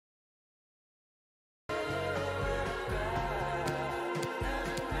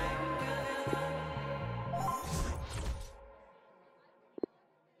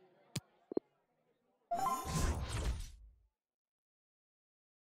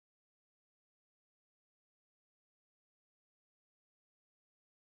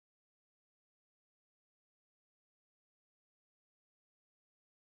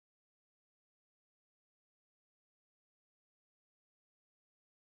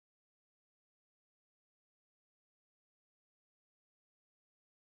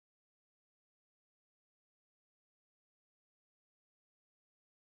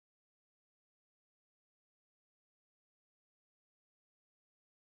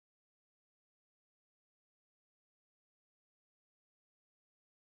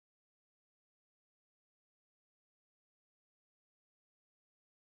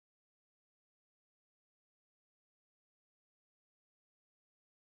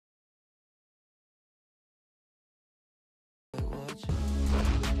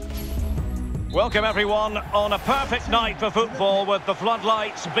Welcome everyone on a perfect night for football with the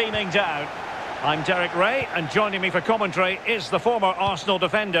floodlights beaming down. I'm Derek Ray, and joining me for commentary is the former Arsenal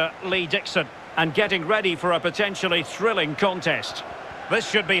defender Lee Dixon, and getting ready for a potentially thrilling contest. This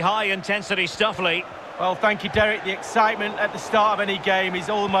should be high-intensity stuff, Lee. Well, thank you, Derek. The excitement at the start of any game is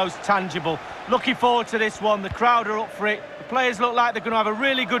almost tangible. Looking forward to this one. The crowd are up for it. The players look like they're going to have a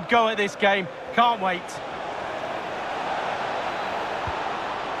really good go at this game. Can't wait.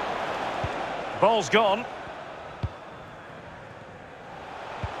 Ball's gone.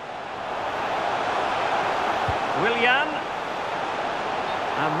 Willian.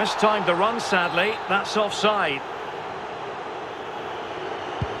 And mistimed the run, sadly. That's offside.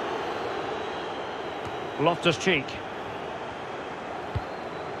 Loftus-Cheek.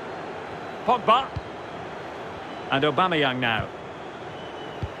 Pogba. And Aubameyang now.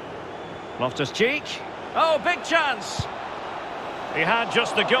 Loftus-Cheek. Oh, big chance. He had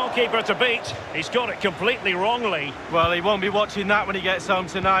just the goalkeeper to beat. He's got it completely wrongly. Well, he won't be watching that when he gets home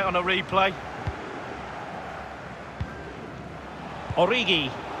tonight on a replay. Origi.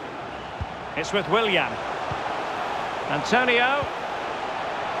 It's with Willian. Antonio.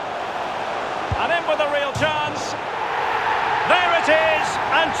 And in with a real chance. There it is,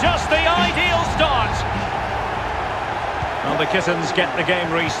 and just the ideal start. Well, the Kittens get the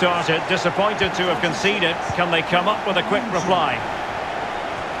game restarted. Disappointed to have conceded. Can they come up with a quick reply?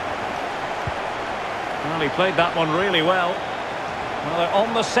 Well, he played that one really well. Well, they're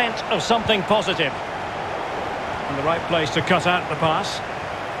on the scent of something positive. And the right place to cut out the pass.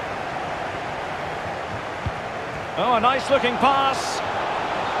 Oh, a nice-looking pass.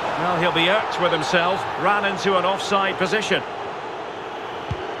 Well, he'll be irked with himself. Ran into an offside position.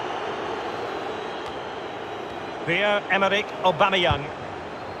 Pierre-Emerick Aubameyang.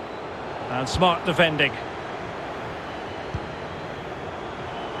 And smart defending.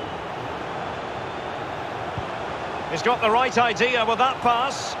 He's got the right idea with that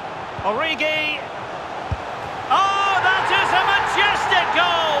pass. Origi. Oh, that is a majestic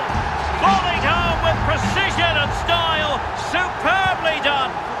goal! Volleyed home with precision and style. Superbly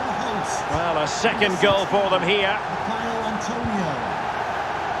done. Well, a second goal for them here.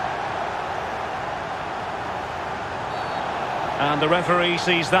 And the referee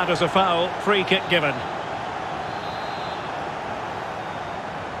sees that as a foul. Free kick given.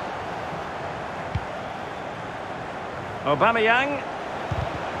 Aubameyang.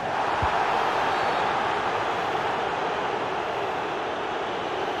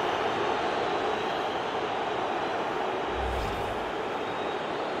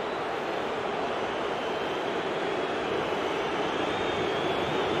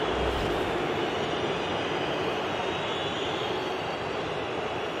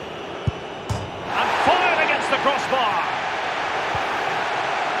 The crossbar.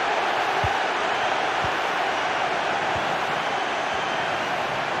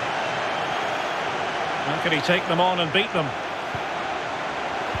 How can he take them on and beat them?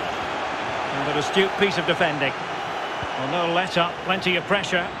 And an astute piece of defending. Well, no let up, plenty of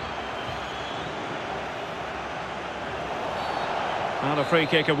pressure. And a free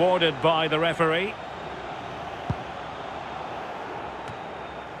kick awarded by the referee.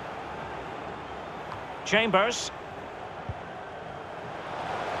 Chambers.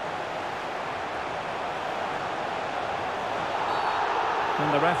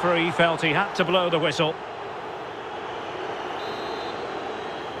 And the referee felt he had to blow the whistle.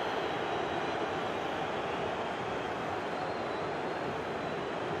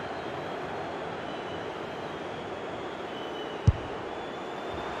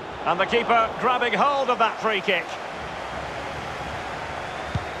 And the keeper grabbing hold of that free kick.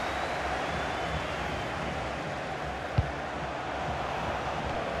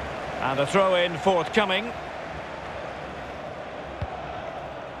 And a throw-in forthcoming.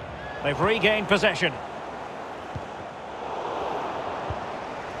 They've regained possession.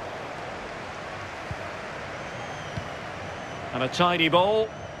 And a tidy ball.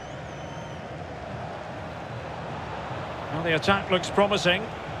 Well, the attack looks promising.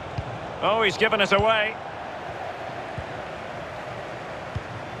 Oh, he's given it away.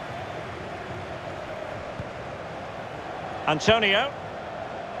 Antonio.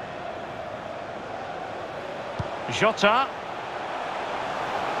 Jota.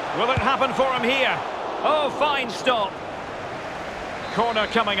 Will it happen for him here? Oh, fine stop. Corner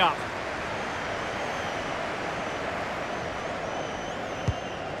coming up.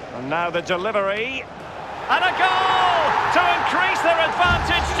 And now the delivery. And a goal to increase their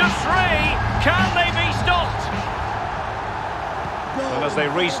advantage to 3. Can they be stopped? And as they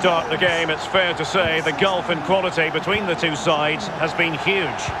restart the game, it's fair to say the gulf in quality between the two sides has been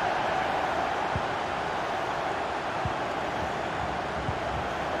huge.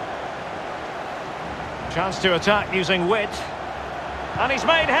 Chance to attack using width. And he's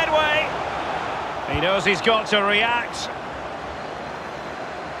made headway. He knows he's got to react.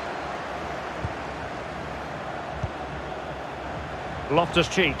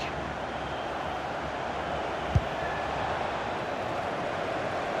 Loftus-Cheek.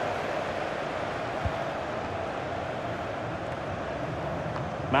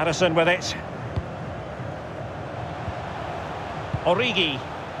 Maddison with it. Origi.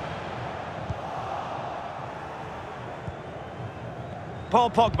 Paul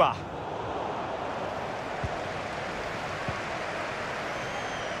Pogba.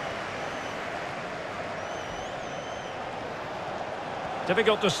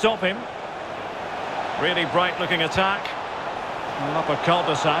 Difficult to stop him. Really bright looking attack. Up a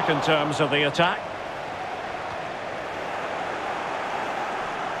cul-de-sac in terms of the attack.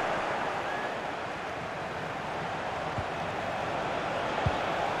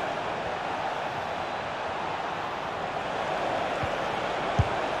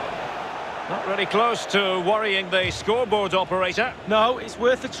 Not really close to worrying the scoreboard operator. No, it's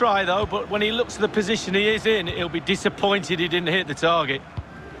worth a try though, but when he looks at the position he is in, he'll be disappointed he didn't hit the target.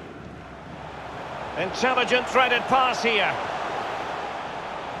 Intelligent threaded pass here.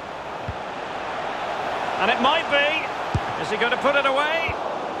 And it might be. Is he going to put it away?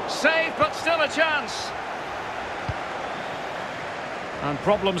 Save, but still a chance. And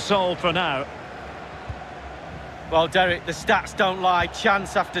problem solved for now. Well, Derek, the stats don't lie.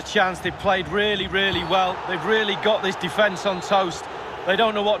 Chance after chance. They've played really, really well. They've really got this defence on toast. They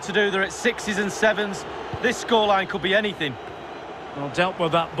don't know what to do. They're at 6s and 7s. This scoreline could be anything. Well, dealt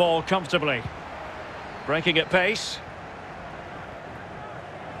with that ball comfortably. Breaking at pace.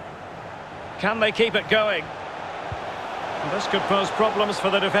 Can they keep it going? Well, this could pose problems for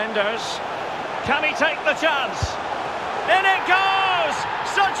the defenders. Can he take the chance? In it goes!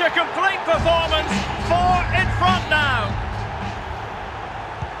 Such a complete performance. 4 in front now.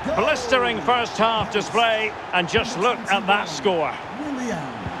 Blistering first half display, and just look at that score.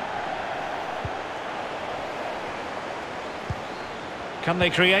 Can they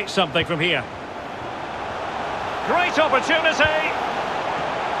create something from here? Great opportunity,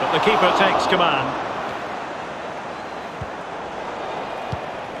 but the keeper takes command.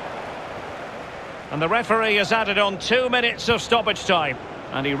 And the referee has added on 2 minutes of stoppage time,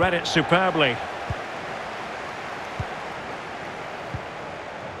 and he read it superbly.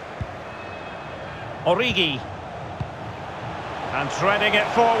 Origi. And threading it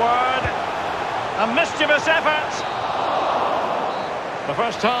forward. A mischievous effort. The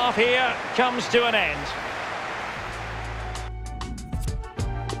first half here comes to an end.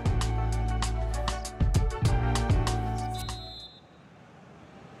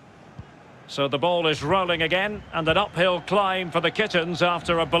 So the ball is rolling again, and an uphill climb for the Kittens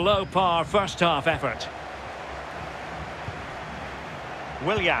after a below-par first-half effort.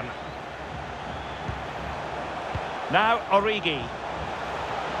 Willian. Now Origi.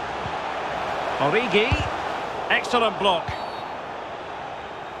 Origi. Excellent block.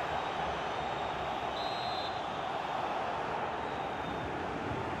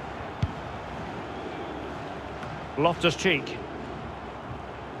 Loftus-Cheek.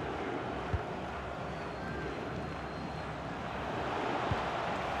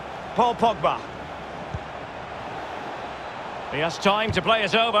 Paul Pogba. He has time to play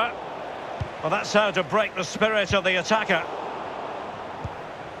it over. Well, that's how to break the spirit of the attacker.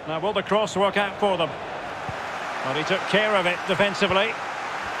 Now, will the cross work out for them? Well, he took care of it defensively.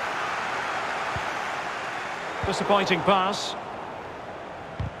 Disappointing pass.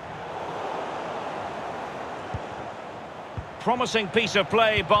 Promising piece of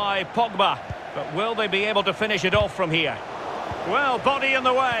play by Pogba. But will they be able to finish it off from here? Well, body in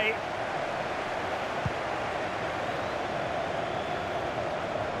the way.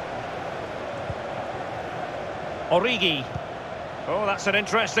 Origi. Oh, that's an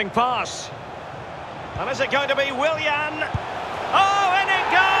interesting pass. And is it going to be Willian? Oh, in it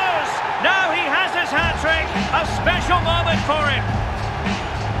goes! Now he has his hat-trick. A special moment for him.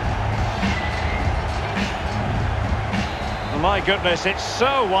 Oh, my goodness, it's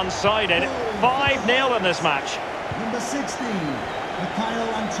so one-sided. 5-0 in this match. Number 16,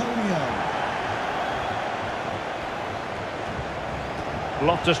 Mikhail Antonio.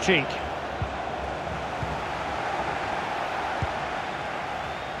 Loftus-Cheek.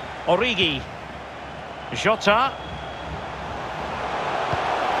 Origi. Jota.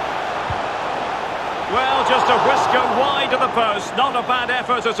 Well, just a whisker wide of the post. Not a bad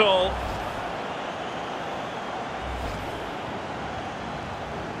effort at all.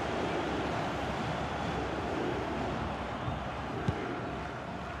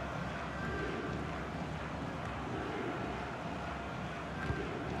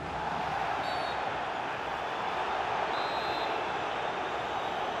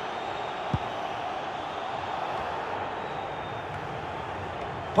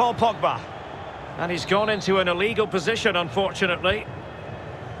 Paul Pogba. And he's gone into an illegal position, unfortunately.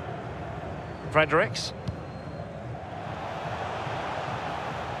 Fredericks.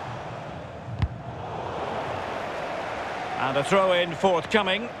 And a throw-in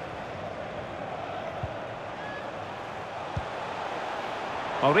forthcoming.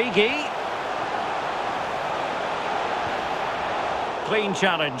 Origi. Clean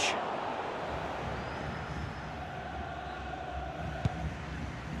challenge.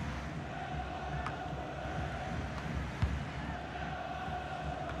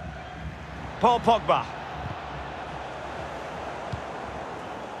 Paul Pogba.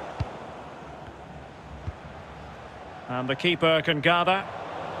 And the keeper can gather.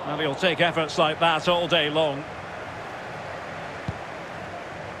 And he'll take efforts like that all day long.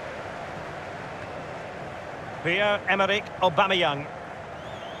 Pierre-Emerick Aubameyang.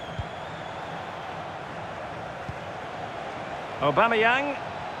 Aubameyang.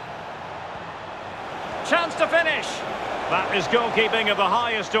 Chance to finish. That is goalkeeping of the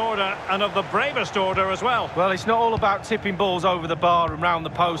highest order and of the bravest order as well. Well, it's not all about tipping balls over the bar and round the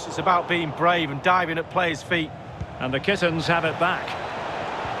post. It's about being brave and diving at players' feet. And the Kittens have it back.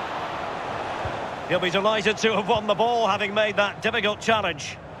 He'll be delighted to have won the ball, having made that difficult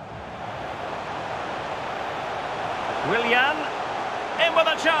challenge. Willian, in with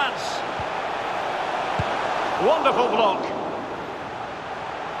a chance. Wonderful block.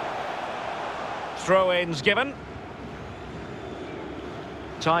 Throw-ins given.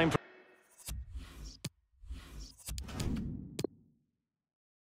 Time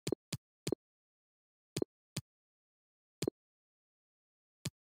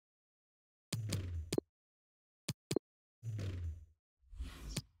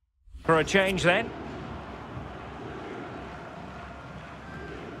for a change then.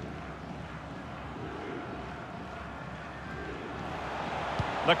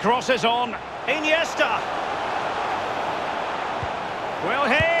 The cross is on. Iniesta. Will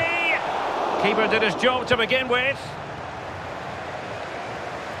he? Keeper did his job to begin with.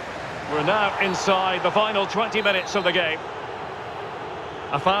 We're now inside the final 20 minutes of the game.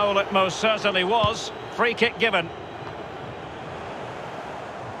 A foul it most certainly was. Free kick given.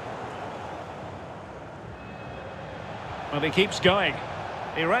 Well, he keeps going.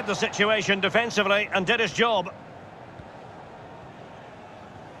 He read the situation defensively and did his job.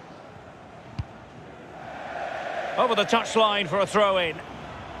 Over the touchline for a throw-in.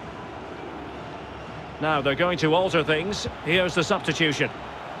 Now they're going to alter things. Here's the substitution.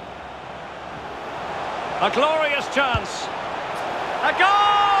 A glorious chance. A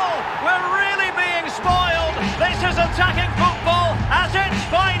goal! We're really being spoiled. This is attacking football at its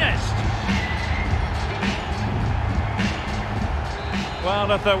finest.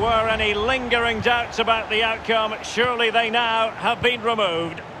 Well, if there were any lingering doubts about the outcome, surely they now have been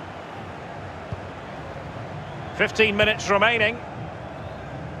removed. 15 minutes remaining.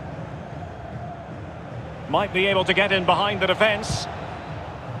 Might be able to get in behind the defence.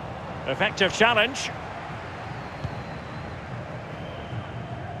 Effective challenge.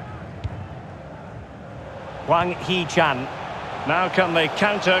 Wang Hee-chan. Now can they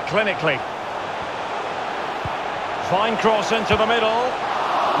counter clinically? Fine cross into the middle.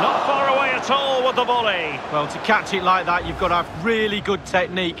 Not far away at all with the volley. Well, to catch it like that, you've got to have really good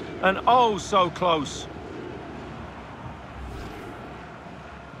technique. And oh, so close.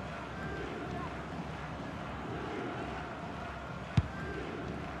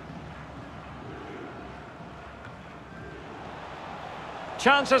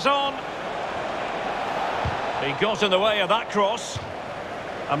 Chances on. He got in the way of that cross.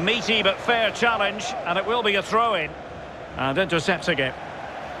 A meaty but fair challenge, and it will be a throw-in. And intercepting it.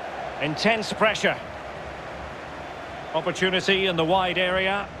 Intense pressure. Opportunity in the wide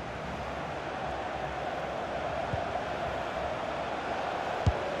area.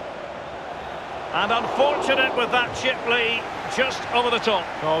 And unfortunate with that chip, Lee, just over the top.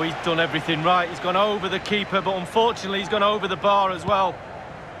 Oh, he's done everything right. He's gone over the keeper, but unfortunately he's gone over the bar as well.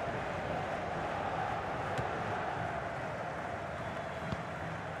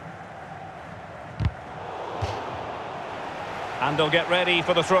 And they'll get ready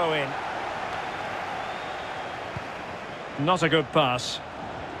for the throw-in. Not a good pass.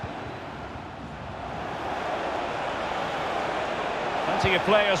 Plenty of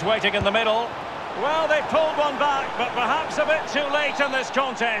players waiting in the middle. Well, they pulled one back, but perhaps a bit too late in this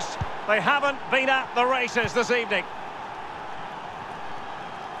contest. They haven't been at the races this evening.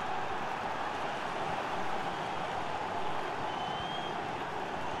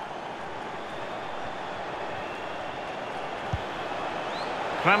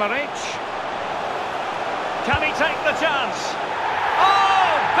 Kramaric. Can he take the chance?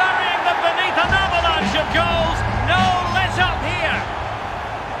 Oh,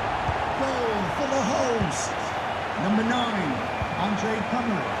 Number 9, Andre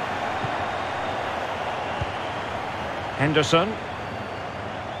Kummer. Henderson.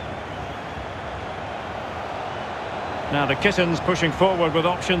 Now the Kittens pushing forward with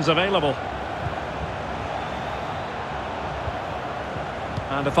options available.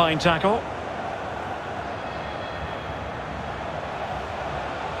 And a fine tackle.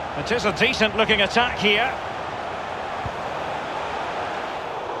 It is a decent looking attack here.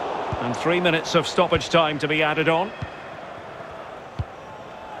 And 3 minutes of stoppage time to be added on.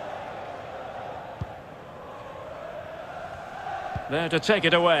 There to take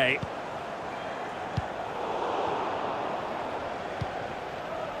it away.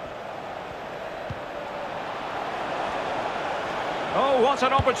 Oh, what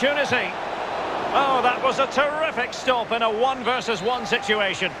an opportunity. Oh, that was a terrific stop in a 1 versus 1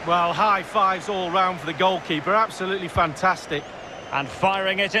 situation. Well, high fives all round for the goalkeeper. Absolutely fantastic. And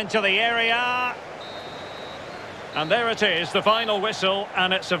firing it into the area. And there it is, the final whistle,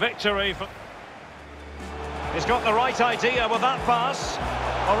 and it's a victory for... He's got the right idea with that pass.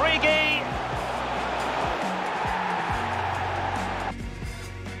 Origi.